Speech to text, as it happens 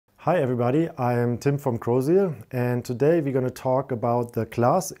Hi everybody, I am Tim from Chrosziel, and today we're going to talk about the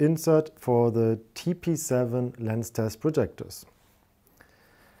glass insert for the TP7 lens test projectors.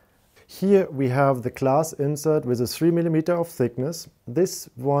 Here we have the glass insert with a 3mm of thickness. This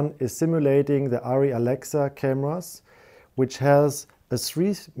one is simulating the Arri Alexa cameras, which has a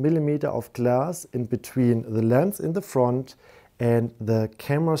 3mm of glass in between the lens in the front and the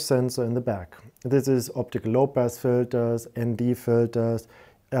camera sensor in the back. This is optical low-pass filters, ND filters,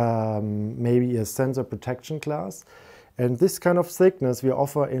 maybe a sensor protection glass. And this kind of thickness we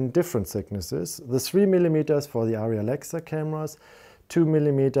offer in different thicknesses. The 3mm for the Arri Alexa cameras,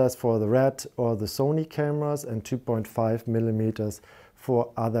 2mm for the Red or the Sony cameras, and 2.5mm for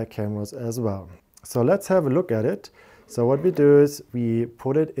other cameras as well. So let's have a look at it. So what we do is we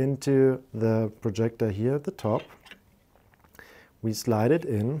put it into the projector here at the top. We slide it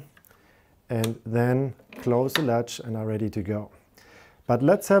in and then close the latch and are ready to go. But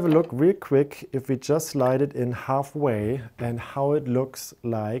let's have a look real quick if we just slide it in halfway and how it looks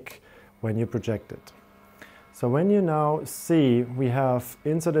like when you project it. So when you now see we have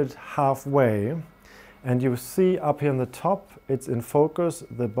inserted halfway and you see up here on the top it's in focus,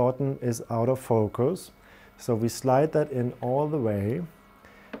 the bottom is out of focus. So we slide that in all the way.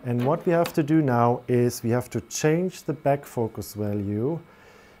 And what we have to do now is we have to change the back focus value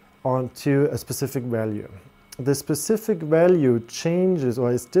onto a specific value. The specific value changes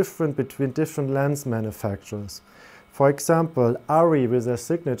or is different between different lens manufacturers. For example, Arri with their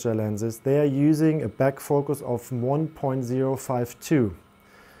signature lenses, they are using a back focus of 1.052.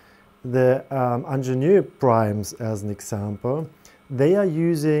 The Ingenieur primes, as an example, they are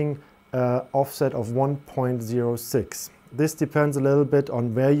using an offset of 1.06. This depends a little bit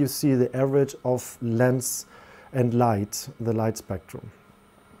on where you see the average of lens and light, the light spectrum.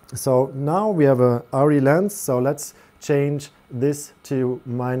 So now we have a Arri lens, so let's change this to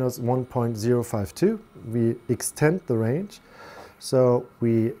minus 1.052. We extend the range. So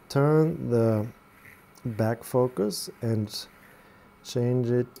we turn the back focus and change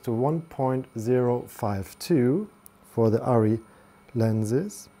it to 1.052 for the Arri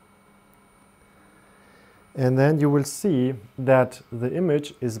lenses. And then you will see that the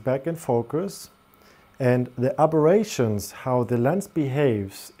image is back in focus. And the aberrations, how the lens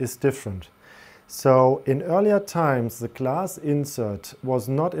behaves, is different. So in earlier times, the glass insert was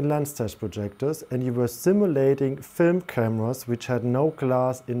not in lens test projectors and you were simulating film cameras which had no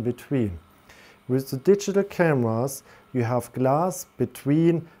glass in between. With the digital cameras, you have glass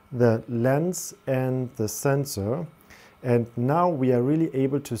between the lens and the sensor. And now we are really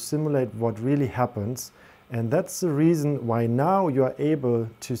able to simulate what really happens. And that's the reason why now you are able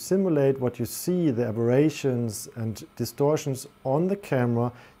to simulate what you see, the aberrations and distortions on the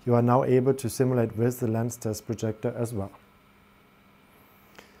camera, you are now able to simulate with the lens test projector as well.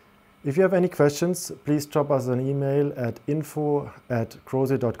 If you have any questions, please drop us an email at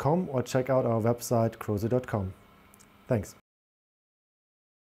info@chrosziel.com or check out our website chrosziel.com. Thanks.